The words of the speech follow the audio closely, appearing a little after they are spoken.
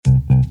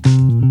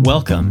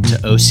Welcome to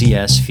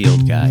OCS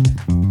Field Guide,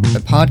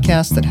 the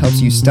podcast that helps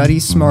you study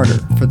smarter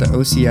for the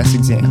OCS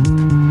exam.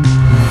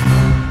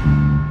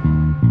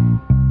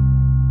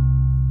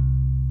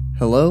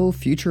 Hello,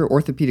 future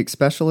orthopedic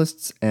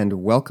specialists,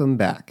 and welcome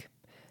back.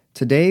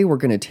 Today we're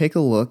going to take a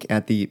look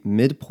at the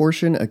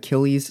mid-portion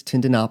Achilles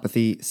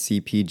tendinopathy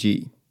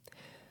CPG.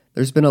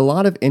 There's been a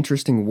lot of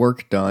interesting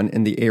work done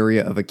in the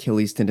area of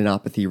Achilles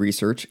tendinopathy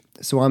research,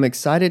 so I'm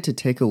excited to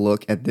take a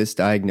look at this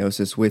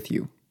diagnosis with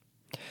you.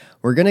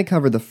 We're going to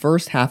cover the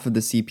first half of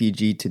the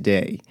CPG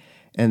today,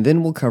 and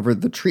then we'll cover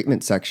the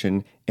treatment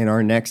section in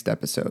our next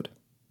episode.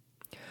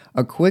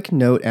 A quick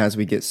note as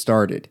we get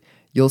started.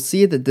 You'll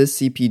see that this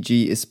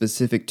CPG is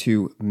specific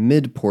to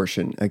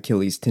mid-portion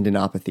Achilles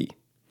tendinopathy.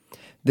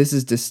 This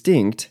is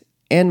distinct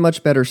and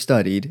much better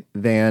studied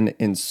than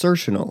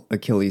insertional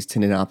Achilles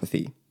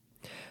tendinopathy.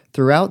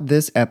 Throughout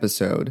this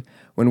episode,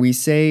 when we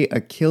say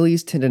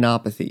Achilles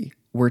tendinopathy,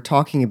 we're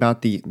talking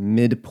about the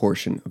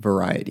mid-portion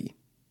variety.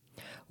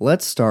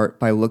 Let's start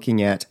by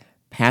looking at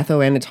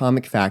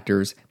pathoanatomic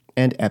factors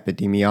and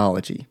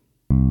epidemiology.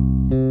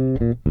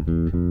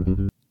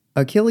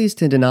 Achilles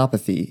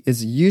tendinopathy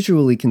is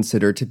usually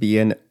considered to be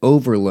an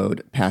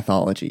overload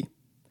pathology.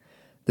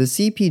 The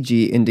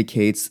CPG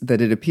indicates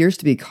that it appears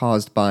to be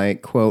caused by,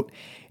 quote,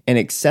 an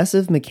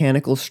excessive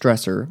mechanical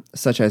stressor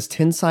such as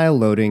tensile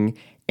loading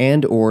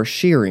and/or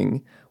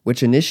shearing,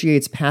 which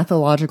initiates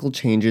pathological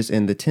changes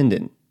in the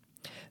tendon.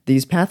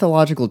 These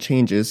pathological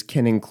changes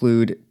can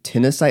include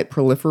tenocyte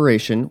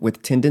proliferation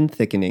with tendon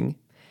thickening,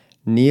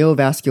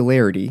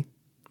 neovascularity,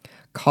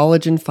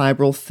 collagen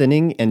fibril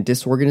thinning and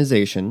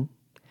disorganization,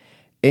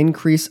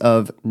 increase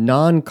of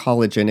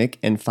non-collagenic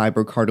and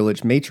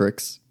fibrocartilage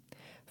matrix,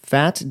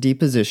 fat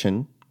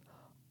deposition,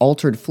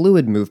 altered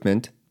fluid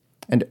movement,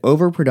 and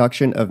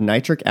overproduction of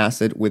nitric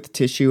acid with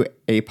tissue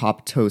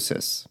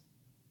apoptosis.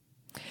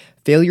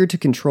 Failure to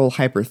control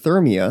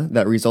hyperthermia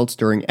that results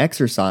during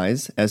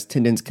exercise as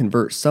tendons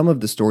convert some of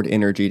the stored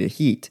energy to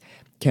heat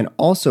can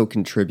also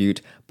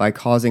contribute by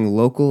causing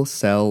local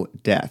cell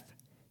death.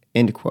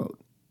 End quote.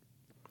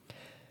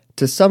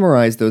 To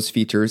summarize those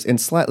features in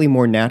slightly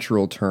more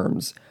natural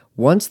terms,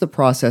 once the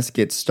process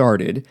gets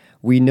started,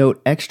 we note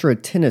extra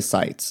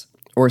tenocytes,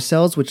 or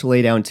cells which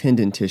lay down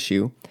tendon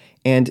tissue,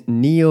 and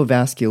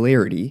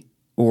neovascularity,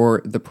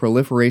 or the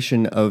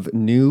proliferation of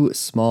new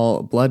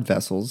small blood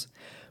vessels,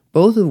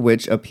 both of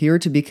which appear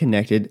to be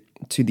connected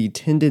to the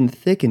tendon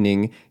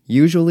thickening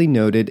usually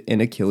noted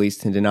in Achilles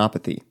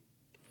tendinopathy.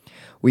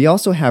 We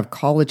also have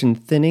collagen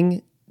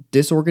thinning,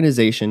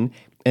 disorganization,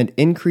 and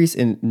increase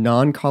in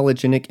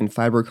non-collagenic and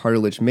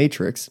fibrocartilage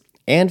matrix,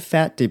 and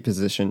fat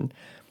deposition,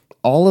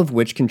 all of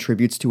which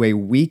contributes to a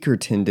weaker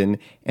tendon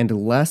and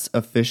less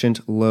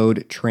efficient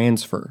load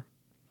transfer.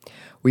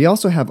 We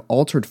also have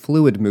altered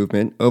fluid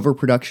movement,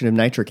 overproduction of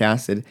nitric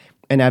acid,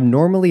 and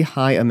abnormally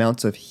high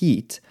amounts of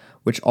heat,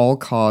 which all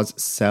cause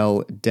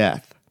cell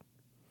death.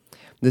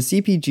 The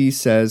CPG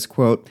says,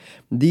 quote,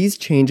 these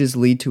changes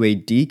lead to a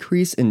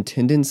decrease in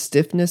tendon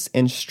stiffness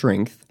and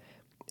strength,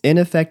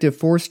 ineffective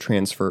force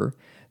transfer,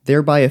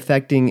 thereby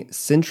affecting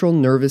central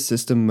nervous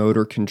system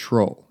motor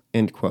control,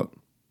 end quote.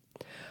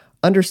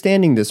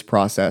 Understanding this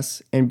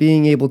process and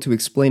being able to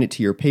explain it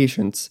to your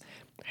patients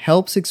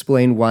helps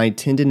explain why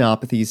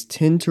tendinopathies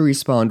tend to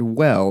respond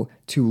well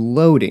to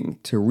loading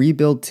to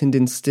rebuild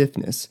tendon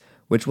stiffness,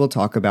 which we'll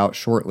talk about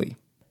shortly.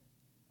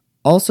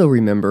 Also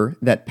remember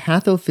that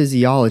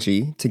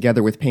pathophysiology,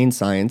 together with pain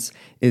science,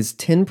 is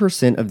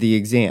 10% of the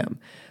exam,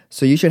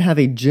 so you should have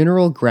a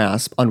general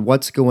grasp on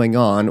what's going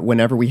on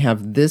whenever we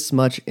have this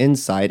much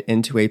insight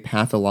into a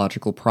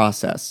pathological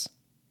process.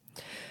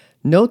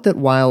 Note that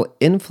while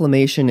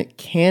inflammation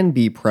can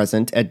be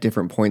present at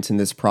different points in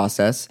this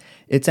process,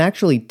 it's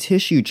actually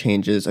tissue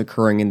changes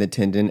occurring in the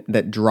tendon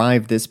that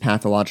drive this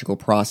pathological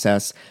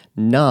process,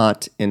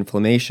 not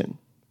inflammation.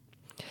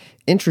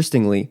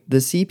 Interestingly, the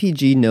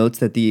CPG notes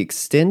that the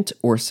extent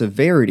or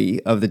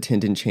severity of the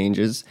tendon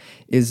changes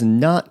is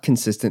not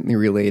consistently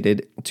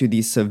related to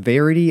the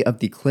severity of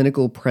the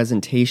clinical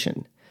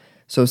presentation.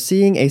 So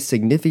seeing a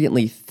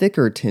significantly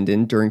thicker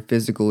tendon during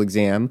physical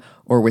exam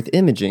or with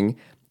imaging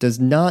does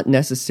not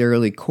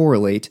necessarily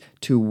correlate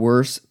to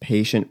worse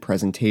patient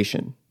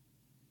presentation.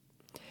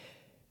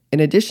 In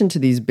addition to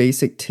these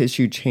basic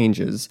tissue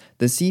changes,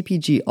 the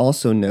CPG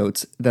also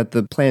notes that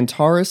the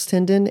plantaris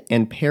tendon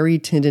and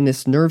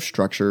peritendinous nerve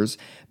structures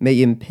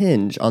may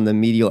impinge on the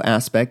medial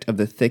aspect of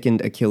the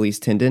thickened Achilles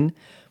tendon,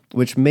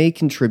 which may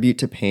contribute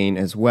to pain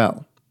as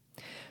well.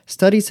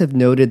 Studies have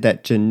noted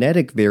that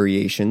genetic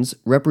variations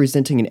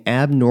representing an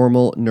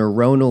abnormal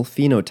neuronal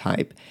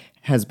phenotype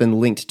has been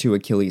linked to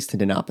Achilles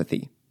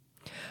tendinopathy.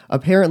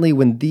 Apparently,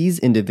 when these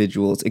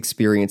individuals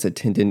experience a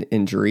tendon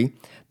injury,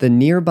 the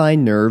nearby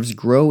nerves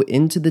grow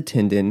into the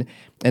tendon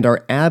and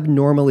are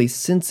abnormally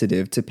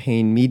sensitive to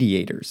pain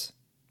mediators.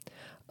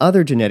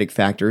 Other genetic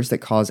factors that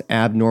cause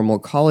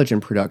abnormal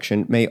collagen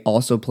production may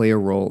also play a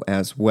role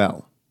as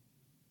well.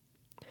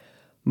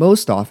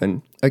 Most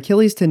often,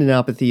 Achilles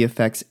tendinopathy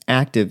affects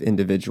active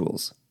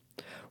individuals.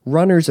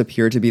 Runners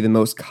appear to be the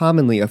most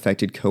commonly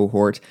affected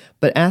cohort,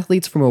 but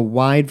athletes from a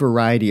wide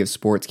variety of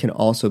sports can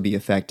also be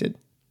affected.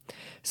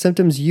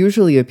 Symptoms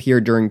usually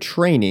appear during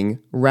training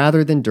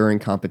rather than during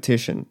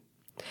competition.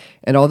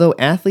 And although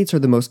athletes are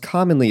the most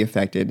commonly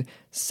affected,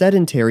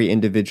 sedentary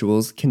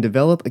individuals can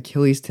develop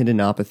Achilles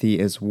tendinopathy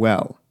as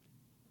well.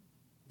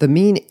 The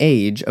mean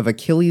age of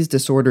Achilles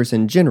disorders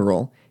in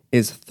general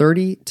is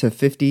 30 to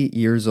 50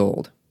 years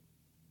old.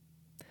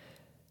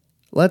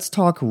 Let's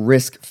talk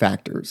risk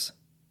factors.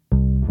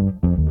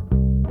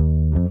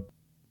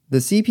 The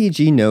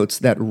CPG notes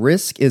that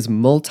risk is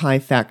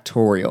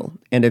multifactorial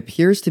and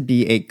appears to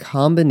be a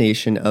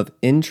combination of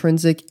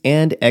intrinsic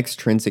and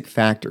extrinsic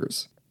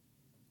factors.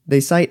 They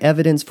cite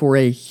evidence for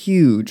a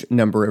huge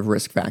number of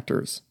risk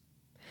factors.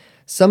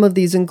 Some of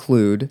these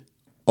include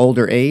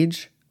older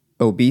age,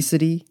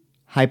 obesity,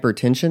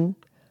 hypertension,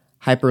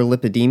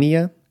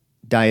 hyperlipidemia,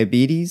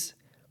 diabetes,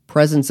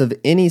 presence of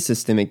any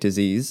systemic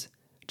disease,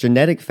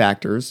 genetic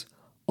factors,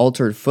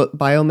 altered foot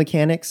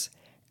biomechanics,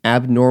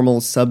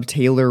 abnormal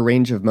subtalar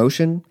range of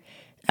motion,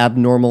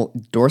 abnormal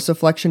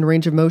dorsiflexion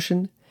range of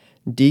motion,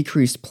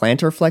 decreased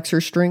plantar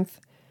flexor strength,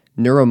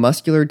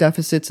 neuromuscular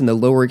deficits in the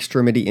lower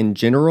extremity in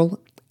general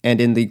and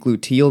in the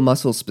gluteal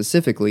muscle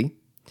specifically,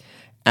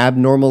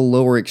 abnormal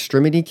lower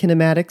extremity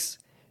kinematics,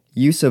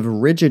 use of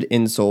rigid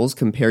insoles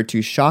compared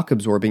to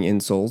shock-absorbing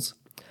insoles,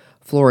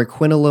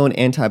 fluoroquinolone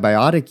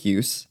antibiotic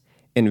use,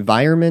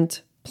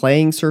 environment,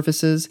 playing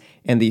surfaces,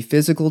 and the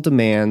physical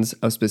demands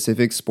of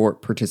specific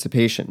sport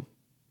participation.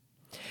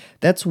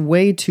 That's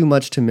way too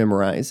much to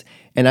memorize,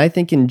 and I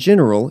think in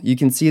general you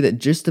can see that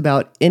just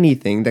about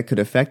anything that could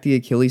affect the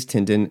Achilles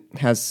tendon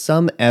has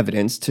some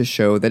evidence to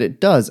show that it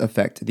does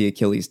affect the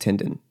Achilles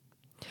tendon.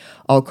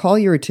 I'll call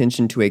your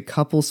attention to a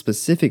couple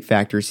specific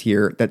factors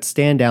here that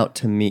stand out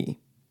to me.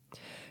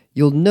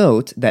 You'll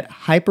note that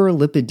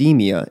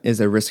hyperlipidemia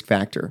is a risk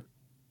factor.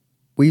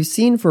 We've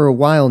seen for a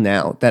while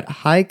now that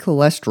high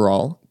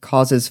cholesterol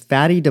causes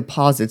fatty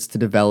deposits to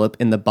develop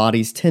in the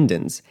body's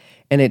tendons,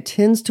 and it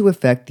tends to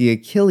affect the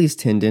Achilles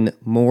tendon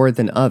more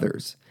than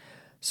others.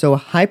 So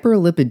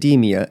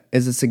hyperlipidemia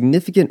is a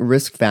significant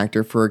risk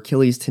factor for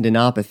Achilles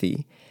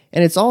tendinopathy,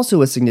 and it's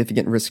also a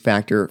significant risk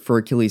factor for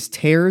Achilles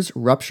tears,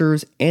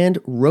 ruptures, and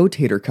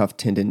rotator cuff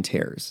tendon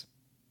tears.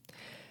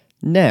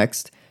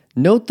 Next,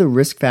 note the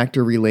risk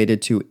factor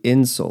related to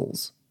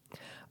insoles.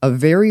 A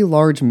very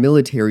large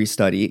military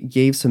study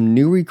gave some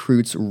new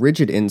recruits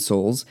rigid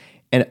insoles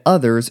and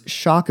others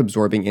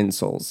shock-absorbing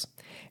insoles.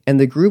 And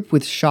the group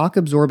with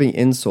shock-absorbing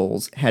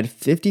insoles had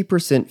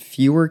 50%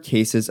 fewer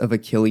cases of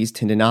Achilles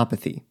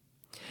tendinopathy.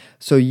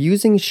 So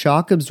using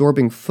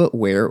shock-absorbing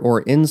footwear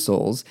or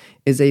insoles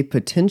is a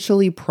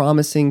potentially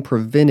promising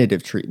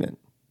preventative treatment.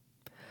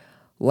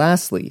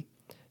 Lastly,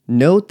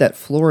 note that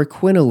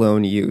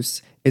fluoroquinolone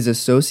use is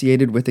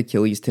associated with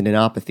Achilles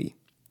tendinopathy.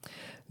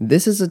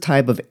 This is a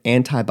type of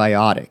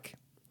antibiotic.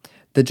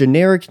 The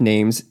generic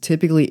names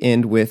typically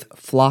end with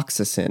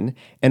floxacin,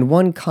 and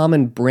one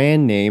common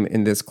brand name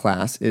in this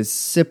class is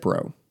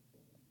Cipro.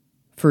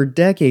 For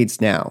decades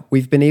now,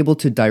 we've been able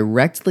to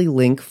directly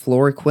link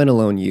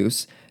fluoroquinolone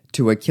use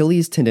to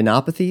Achilles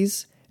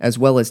tendinopathies, as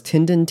well as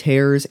tendon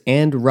tears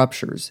and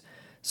ruptures,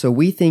 so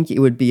we think it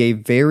would be a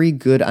very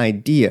good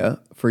idea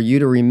for you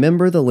to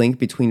remember the link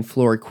between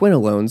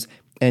fluoroquinolones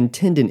and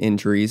tendon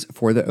injuries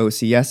for the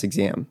OCS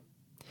exam.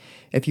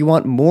 If you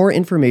want more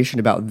information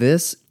about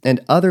this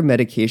and other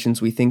medications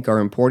we think are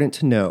important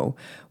to know,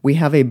 we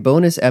have a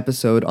bonus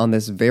episode on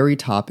this very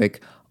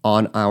topic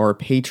on our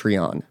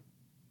Patreon.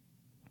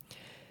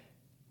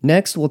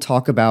 Next, we'll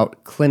talk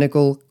about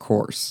clinical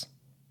course.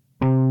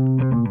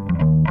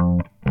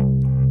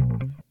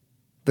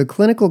 The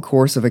clinical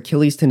course of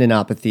Achilles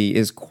tendinopathy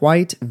is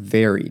quite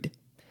varied.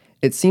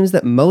 It seems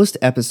that most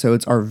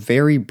episodes are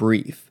very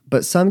brief,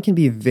 but some can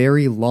be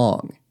very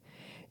long.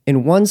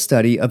 In one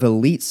study of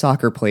elite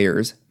soccer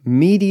players,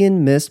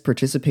 median missed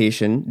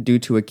participation due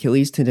to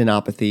Achilles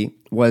tendinopathy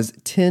was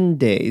 10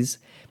 days,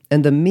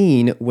 and the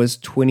mean was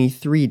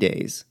 23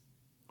 days.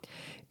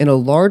 In a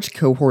large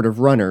cohort of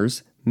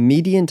runners,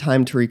 median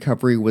time to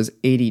recovery was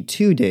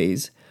 82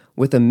 days,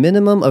 with a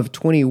minimum of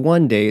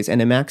 21 days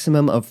and a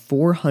maximum of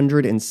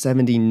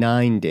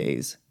 479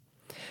 days.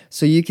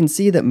 So you can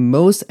see that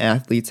most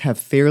athletes have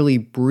fairly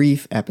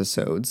brief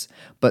episodes,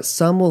 but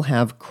some will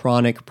have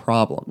chronic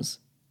problems.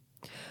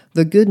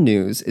 The good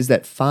news is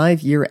that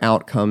 5-year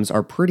outcomes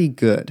are pretty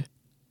good.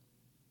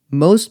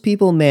 Most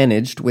people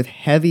managed with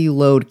heavy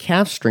load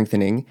calf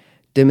strengthening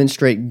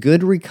demonstrate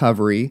good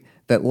recovery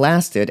that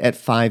lasted at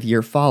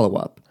 5-year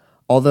follow-up,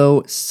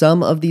 although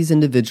some of these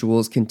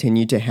individuals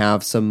continue to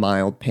have some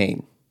mild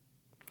pain.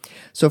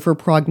 So for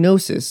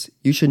prognosis,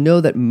 you should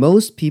know that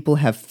most people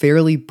have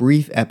fairly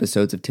brief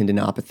episodes of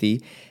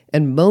tendinopathy,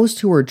 and most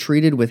who are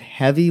treated with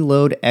heavy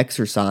load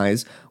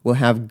exercise will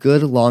have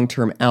good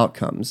long-term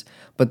outcomes,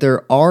 but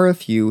there are a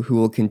few who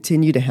will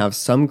continue to have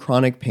some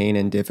chronic pain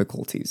and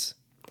difficulties.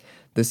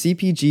 The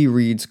CPG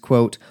reads,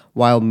 quote,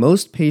 "While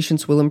most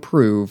patients will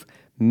improve,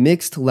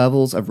 mixed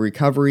levels of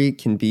recovery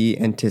can be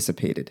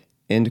anticipated,"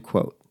 end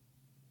quote.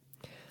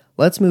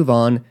 let's move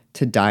on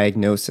to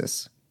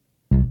diagnosis.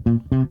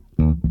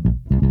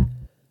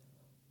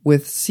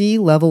 With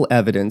C-level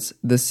evidence,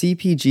 the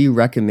CPG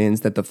recommends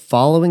that the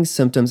following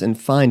symptoms and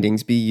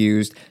findings be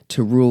used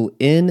to rule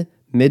in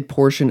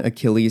mid-portion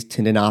Achilles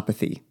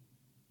tendinopathy.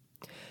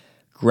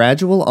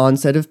 Gradual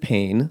onset of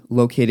pain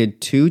located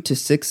 2 to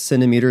 6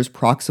 centimeters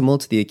proximal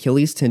to the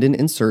Achilles tendon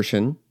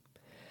insertion,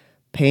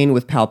 pain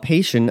with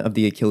palpation of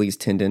the Achilles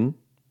tendon,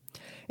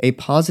 a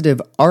positive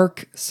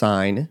arc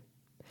sign,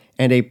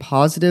 and a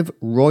positive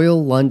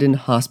Royal London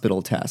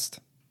Hospital test.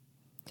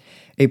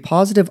 A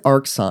positive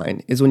arc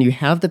sign is when you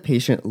have the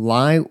patient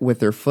lie with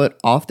their foot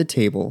off the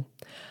table,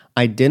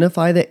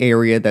 identify the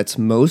area that's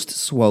most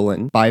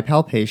swollen by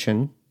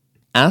palpation,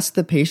 ask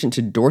the patient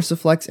to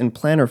dorsiflex and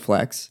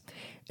plantarflex,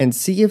 and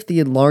see if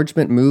the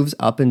enlargement moves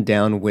up and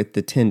down with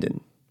the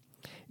tendon.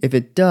 If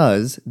it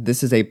does,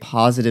 this is a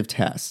positive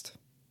test.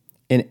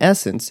 In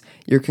essence,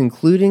 you're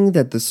concluding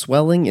that the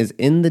swelling is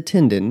in the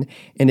tendon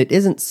and it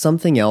isn't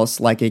something else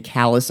like a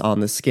callus on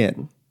the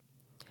skin.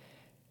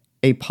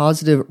 A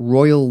positive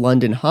Royal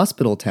London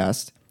Hospital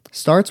test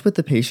starts with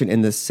the patient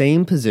in the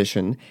same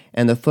position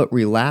and the foot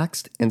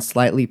relaxed and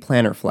slightly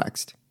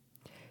plantarflexed.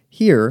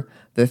 Here,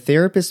 the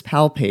therapist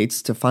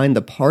palpates to find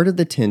the part of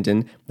the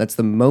tendon that's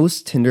the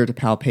most tender to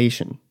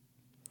palpation.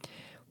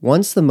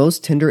 Once the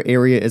most tender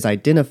area is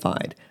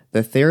identified,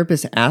 the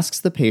therapist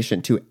asks the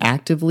patient to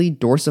actively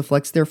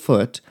dorsiflex their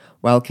foot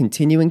while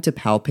continuing to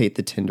palpate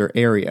the tender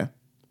area.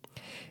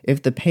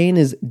 If the pain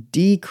is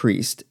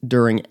decreased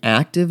during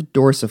active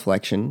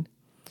dorsiflexion,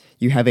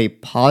 you have a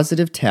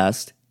positive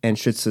test and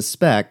should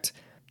suspect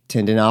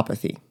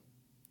tendinopathy.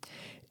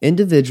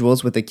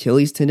 Individuals with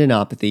Achilles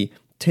tendinopathy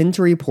tend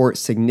to report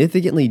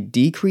significantly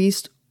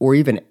decreased or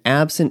even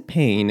absent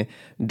pain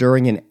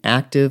during an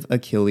active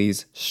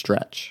Achilles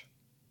stretch.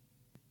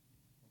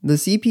 The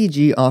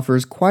CPG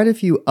offers quite a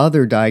few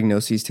other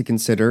diagnoses to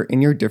consider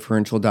in your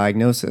differential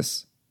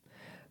diagnosis.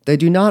 They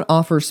do not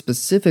offer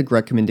specific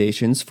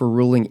recommendations for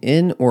ruling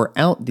in or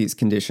out these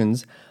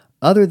conditions,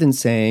 other than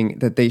saying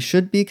that they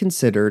should be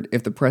considered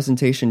if the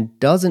presentation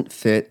doesn't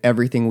fit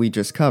everything we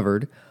just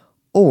covered,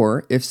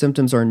 or if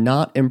symptoms are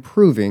not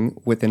improving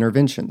with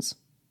interventions.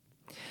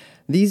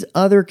 These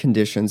other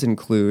conditions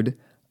include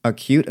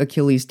acute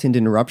Achilles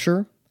tendon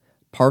rupture,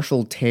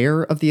 partial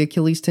tear of the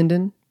Achilles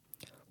tendon,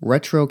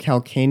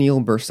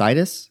 retrocalcaneal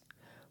bursitis,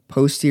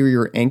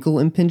 posterior ankle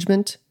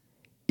impingement,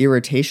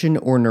 irritation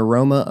or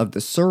neuroma of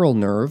the sural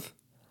nerve,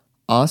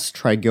 os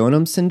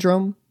trigonum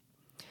syndrome,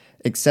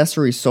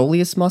 accessory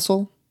soleus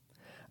muscle,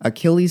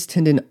 Achilles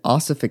tendon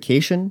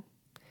ossification,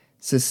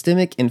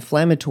 systemic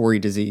inflammatory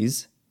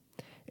disease,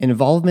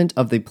 involvement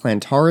of the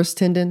plantaris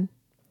tendon,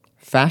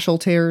 fascial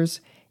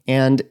tears,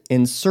 and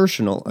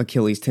insertional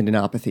Achilles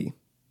tendinopathy.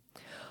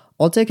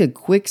 I'll take a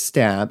quick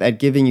stab at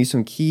giving you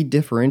some key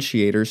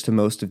differentiators to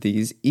most of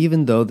these,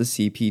 even though the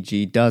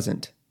CPG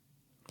doesn't.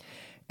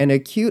 An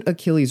acute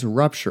Achilles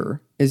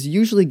rupture is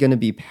usually going to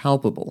be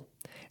palpable,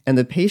 and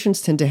the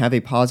patients tend to have a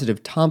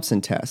positive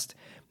Thompson test,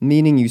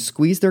 meaning you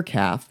squeeze their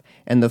calf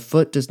and the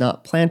foot does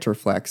not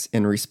plantarflex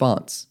in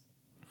response.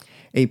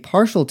 A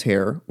partial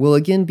tear will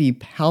again be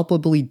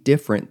palpably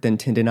different than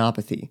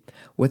tendinopathy.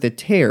 With a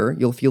tear,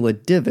 you'll feel a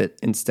divot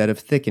instead of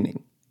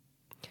thickening.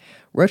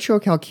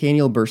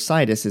 Retrocalcaneal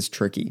bursitis is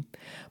tricky,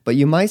 but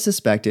you might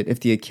suspect it if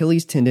the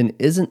Achilles tendon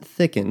isn't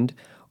thickened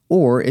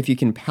or if you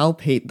can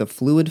palpate the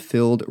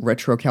fluid-filled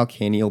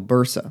retrocalcaneal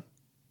bursa.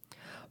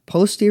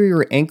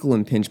 Posterior ankle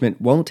impingement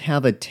won't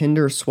have a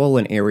tender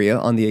swollen area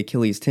on the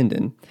Achilles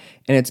tendon,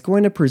 and it's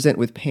going to present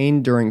with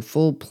pain during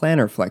full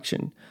plantar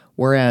flexion,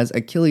 whereas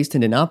Achilles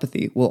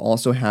tendinopathy will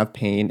also have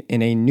pain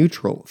in a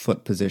neutral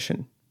foot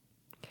position.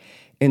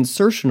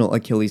 Insertional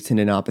Achilles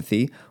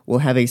tendinopathy will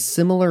have a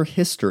similar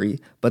history,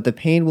 but the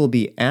pain will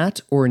be at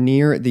or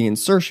near the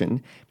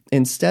insertion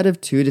instead of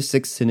 2 to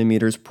 6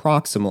 centimeters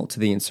proximal to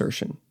the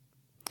insertion.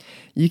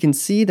 You can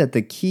see that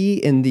the key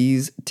in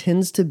these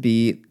tends to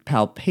be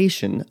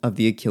palpation of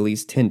the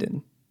Achilles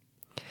tendon.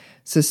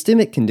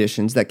 Systemic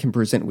conditions that can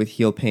present with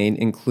heel pain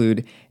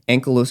include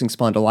ankylosing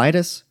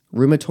spondylitis,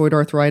 rheumatoid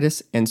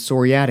arthritis, and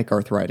psoriatic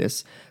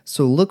arthritis,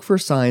 so look for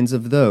signs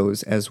of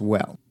those as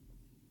well.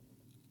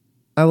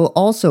 I will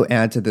also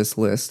add to this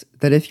list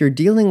that if you're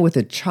dealing with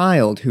a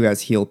child who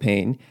has heel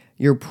pain,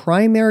 your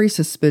primary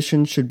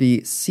suspicion should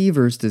be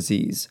Sever's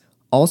disease,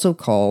 also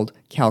called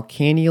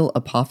calcaneal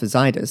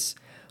apophysitis,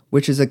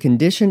 which is a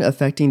condition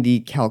affecting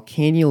the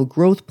calcaneal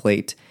growth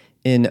plate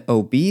in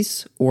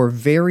obese or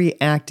very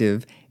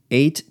active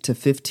 8 to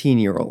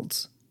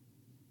 15-year-olds.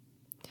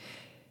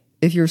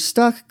 If you're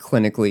stuck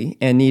clinically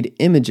and need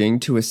imaging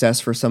to assess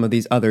for some of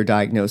these other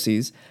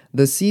diagnoses,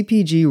 the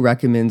CPG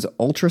recommends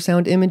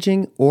ultrasound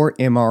imaging or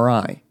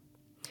MRI.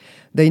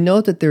 They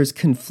note that there's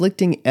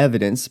conflicting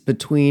evidence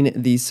between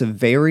the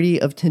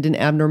severity of tendon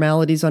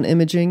abnormalities on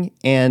imaging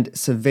and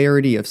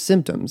severity of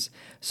symptoms,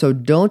 so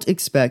don't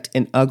expect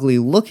an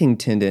ugly-looking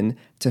tendon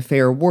to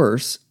fare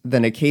worse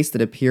than a case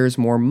that appears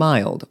more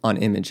mild on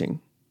imaging.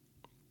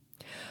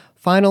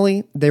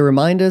 Finally, they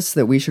remind us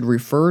that we should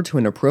refer to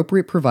an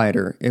appropriate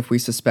provider if we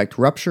suspect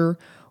rupture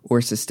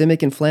or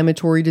systemic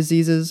inflammatory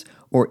diseases,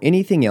 or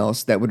anything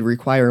else that would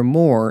require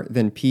more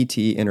than PT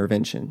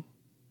intervention.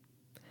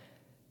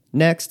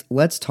 Next,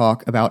 let's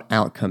talk about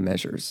outcome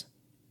measures.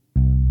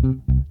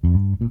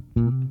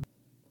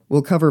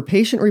 We'll cover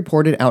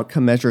patient-reported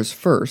outcome measures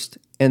first,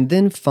 and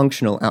then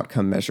functional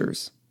outcome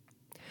measures.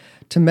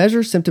 To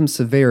measure symptom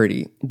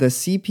severity, the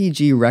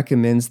CPG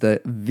recommends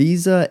the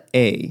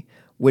VISA-A,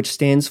 which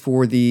stands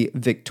for the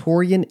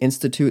Victorian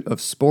Institute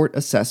of Sport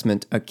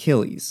Assessment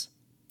Achilles.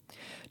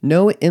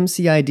 No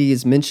MCID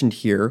is mentioned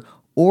here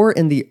or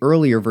in the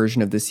earlier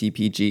version of the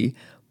CPG,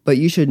 but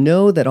you should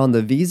know that on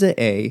the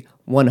VISA-A,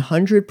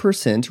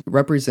 100%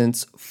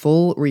 represents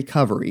full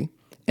recovery,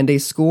 and a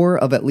score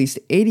of at least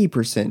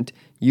 80%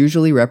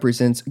 usually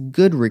represents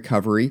good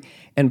recovery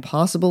and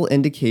possible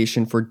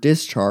indication for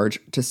discharge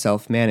to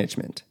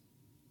self-management.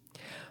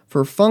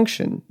 For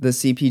function, the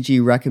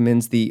CPG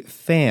recommends the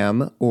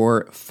FAM,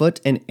 or Foot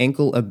and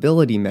Ankle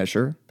Ability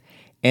Measure,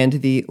 and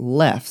the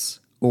LEFS,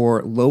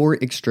 or Lower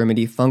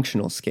Extremity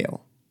Functional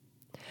Scale.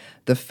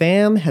 The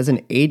FAM has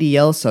an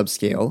ADL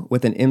subscale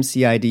with an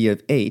MCID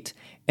of 8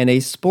 and a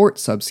Sport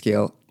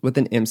subscale with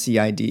an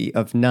MCID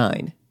of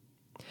 9.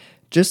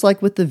 Just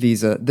like with the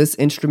VISA, this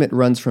instrument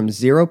runs from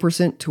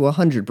 0% to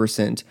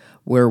 100%,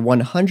 where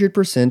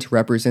 100%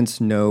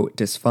 represents no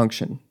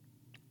dysfunction.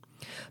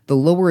 The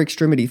Lower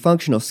Extremity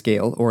Functional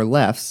Scale, or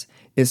LEFS,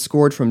 is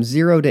scored from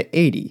 0 to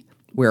 80,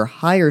 where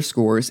higher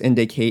scores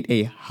indicate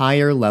a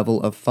higher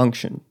level of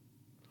function.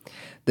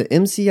 The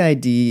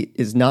MCID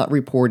is not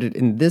reported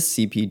in this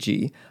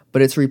CPG,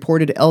 but it's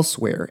reported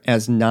elsewhere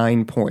as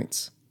 9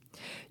 points.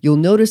 You'll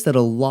notice that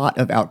a lot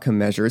of outcome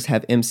measures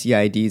have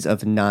MCIDs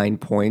of 9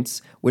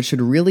 points, which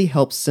should really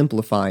help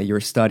simplify your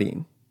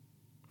studying.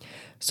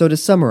 So to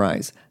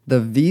summarize,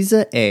 the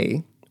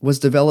VISA-A was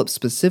developed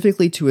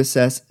specifically to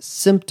assess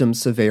symptom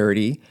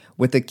severity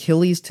with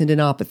Achilles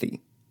tendinopathy,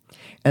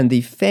 and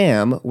the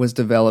FAM was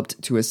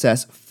developed to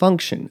assess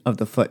function of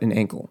the foot and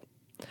ankle.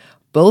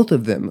 Both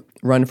of them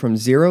run from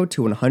 0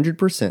 to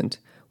 100%,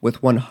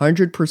 with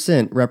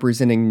 100%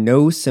 representing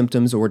no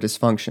symptoms or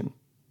dysfunction.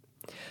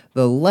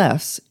 The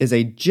LEFS is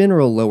a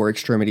general lower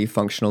extremity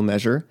functional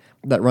measure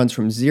that runs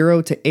from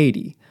 0 to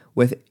 80,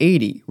 with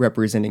 80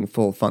 representing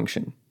full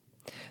function.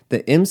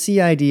 The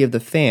MCID of the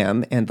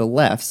FAM and the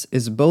LEFS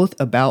is both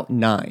about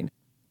 9,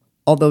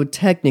 although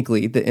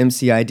technically the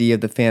MCID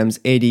of the FAM's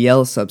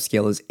ADL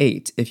subscale is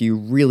 8 if you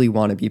really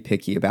want to be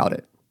picky about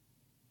it.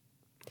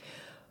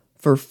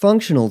 For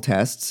functional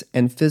tests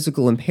and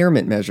physical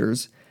impairment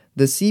measures,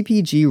 the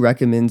CPG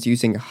recommends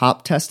using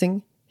hop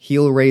testing,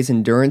 heel raise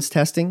endurance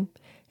testing,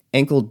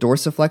 ankle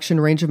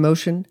dorsiflexion range of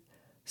motion,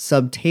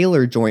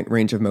 subtalar joint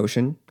range of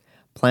motion,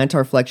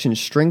 plantar flexion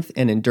strength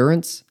and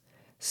endurance,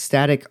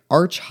 static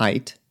arch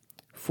height,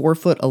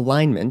 forefoot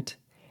alignment,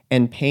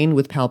 and pain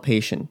with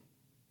palpation.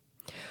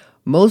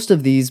 Most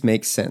of these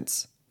make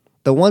sense.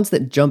 The ones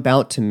that jump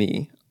out to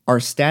me are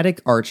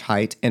static arch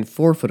height and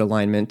forefoot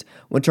alignment,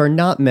 which are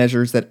not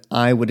measures that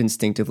I would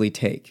instinctively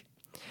take.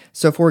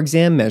 So for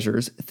exam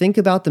measures, think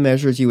about the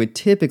measures you would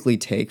typically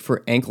take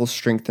for ankle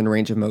strength and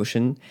range of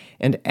motion,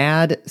 and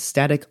add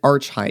static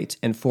arch height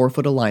and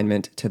forefoot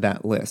alignment to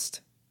that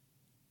list.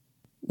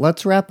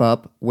 Let's wrap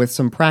up with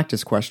some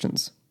practice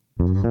questions.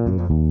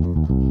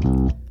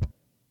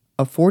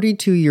 A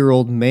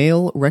 42-year-old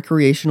male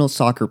recreational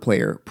soccer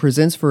player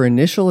presents for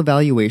initial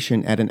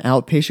evaluation at an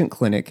outpatient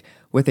clinic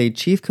with a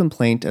chief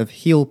complaint of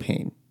heel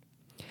pain.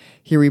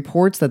 He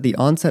reports that the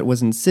onset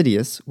was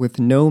insidious with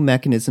no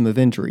mechanism of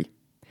injury.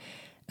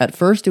 At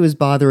first, it was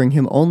bothering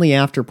him only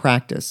after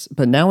practice,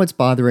 but now it's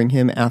bothering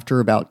him after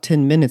about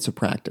 10 minutes of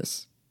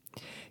practice.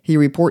 He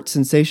reports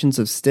sensations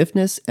of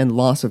stiffness and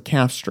loss of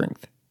calf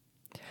strength.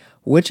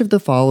 Which of the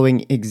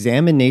following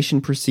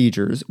examination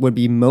procedures would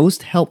be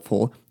most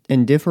helpful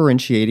in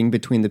differentiating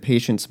between the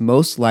patient's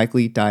most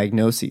likely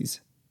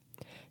diagnoses?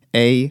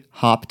 A.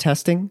 Hop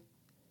testing.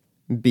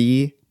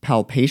 B.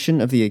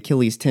 Palpation of the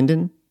Achilles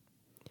tendon.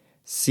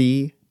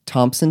 C.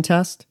 Thompson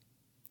test.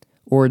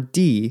 Or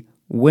D.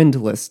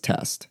 Windlass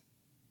test.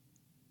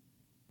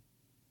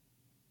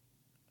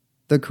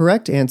 The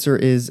correct answer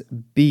is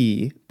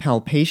B.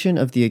 Palpation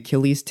of the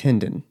Achilles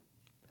tendon.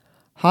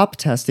 Hop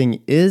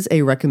testing is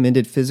a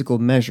recommended physical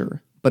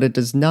measure, but it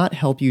does not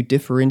help you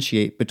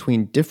differentiate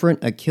between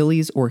different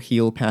Achilles or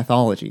heel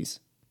pathologies.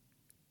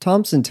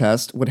 Thompson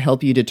test would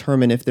help you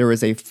determine if there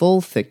is a full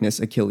thickness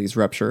Achilles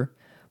rupture,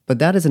 but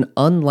that is an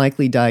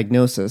unlikely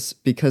diagnosis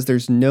because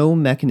there's no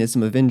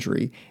mechanism of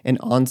injury and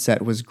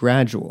onset was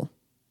gradual.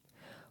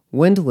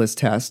 Windlass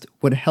test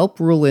would help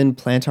rule in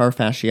plantar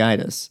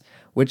fasciitis,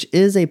 which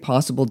is a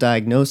possible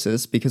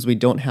diagnosis because we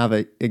don't have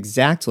an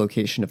exact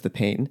location of the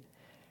pain.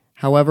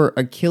 However,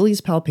 Achilles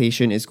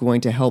palpation is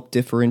going to help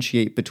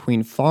differentiate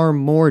between far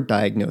more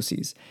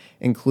diagnoses,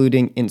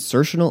 including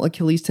insertional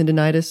Achilles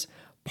tendinitis,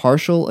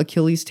 partial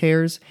Achilles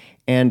tears,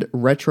 and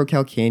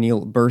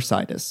retrocalcaneal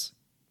bursitis.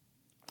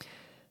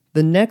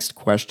 The next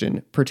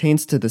question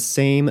pertains to the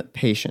same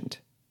patient.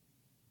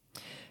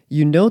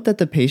 You note that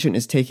the patient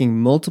is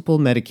taking multiple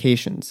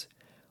medications.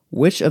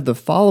 Which of the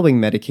following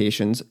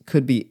medications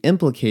could be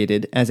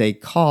implicated as a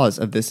cause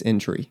of this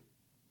injury?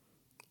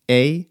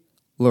 A.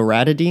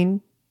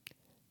 Loratadine,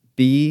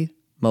 B.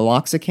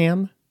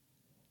 Meloxicam,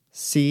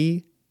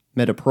 C.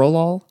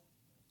 Metoprolol,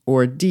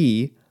 or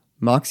D.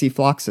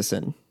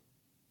 Moxifloxacin?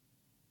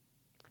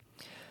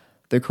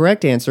 The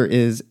correct answer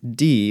is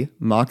D.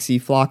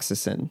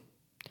 Moxifloxacin.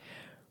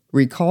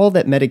 Recall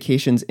that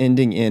medications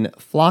ending in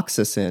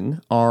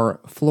floxacin are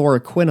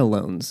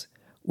fluoroquinolones,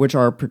 which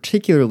are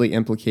particularly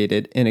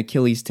implicated in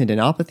Achilles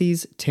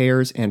tendinopathies,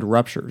 tears, and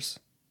ruptures.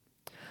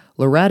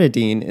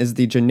 Loratadine is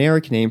the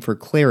generic name for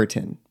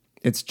Claritin.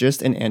 It's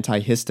just an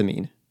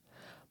antihistamine.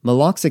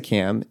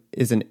 Meloxicam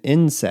is an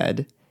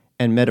NSAID,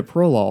 and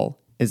metoprolol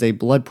is a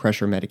blood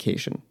pressure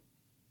medication.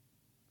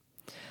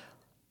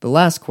 The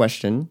last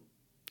question.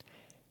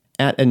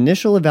 At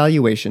initial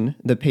evaluation,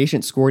 the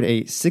patient scored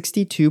a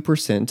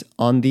 62%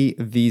 on the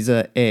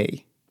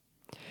VISA-A.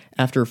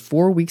 After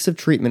 4 weeks of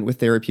treatment with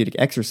therapeutic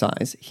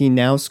exercise, he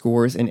now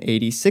scores an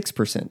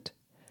 86%.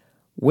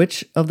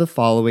 Which of the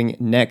following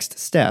next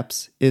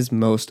steps is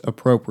most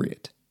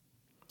appropriate?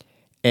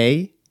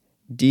 A.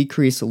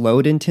 Decrease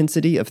load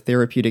intensity of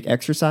therapeutic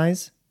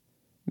exercise.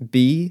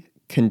 B.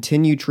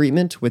 Continue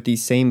treatment with the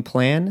same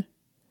plan.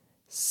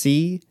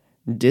 C.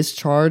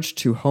 Discharge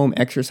to home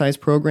exercise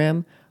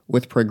program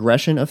with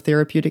progression of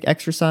therapeutic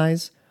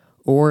exercise.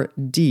 Or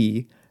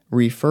D.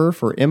 Refer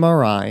for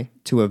MRI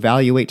to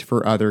evaluate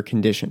for other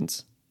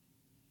conditions.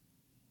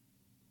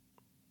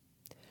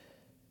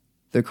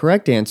 The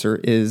correct answer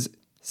is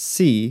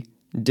C.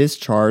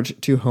 Discharge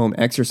to home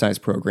exercise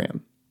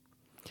program.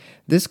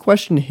 This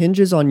question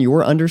hinges on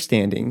your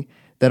understanding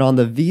that on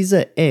the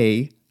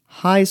VISA-A,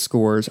 high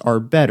scores are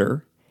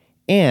better,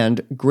 and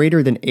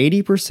greater than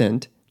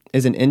 80%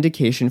 is an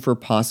indication for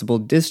possible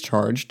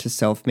discharge to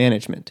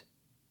self-management.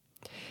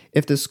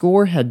 If the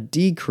score had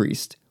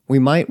decreased, we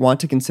might want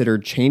to consider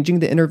changing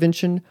the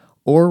intervention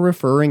or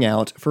referring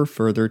out for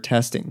further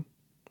testing.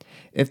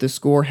 If the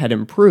score had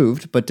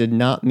improved but did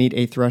not meet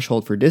a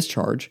threshold for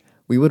discharge,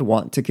 we would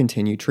want to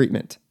continue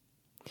treatment.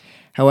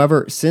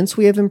 However, since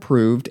we have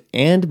improved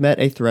and met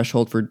a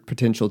threshold for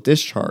potential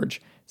discharge,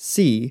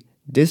 C,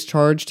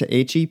 discharge to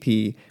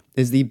HEP,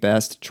 is the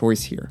best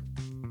choice here.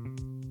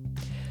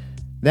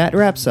 That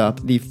wraps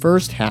up the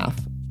first half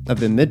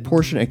of the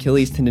mid-portion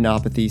Achilles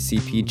tendinopathy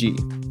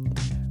CPG.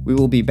 We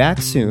will be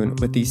back soon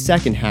with the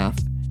second half,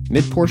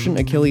 mid-portion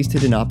Achilles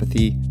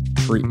tendinopathy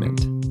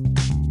treatment.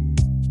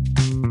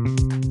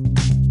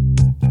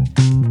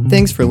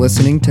 Thanks for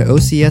listening to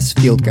OCS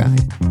Field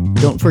Guide.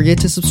 Don't forget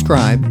to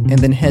subscribe and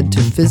then head to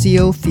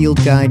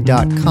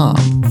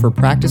physiofieldguide.com for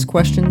practice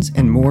questions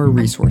and more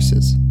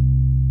resources.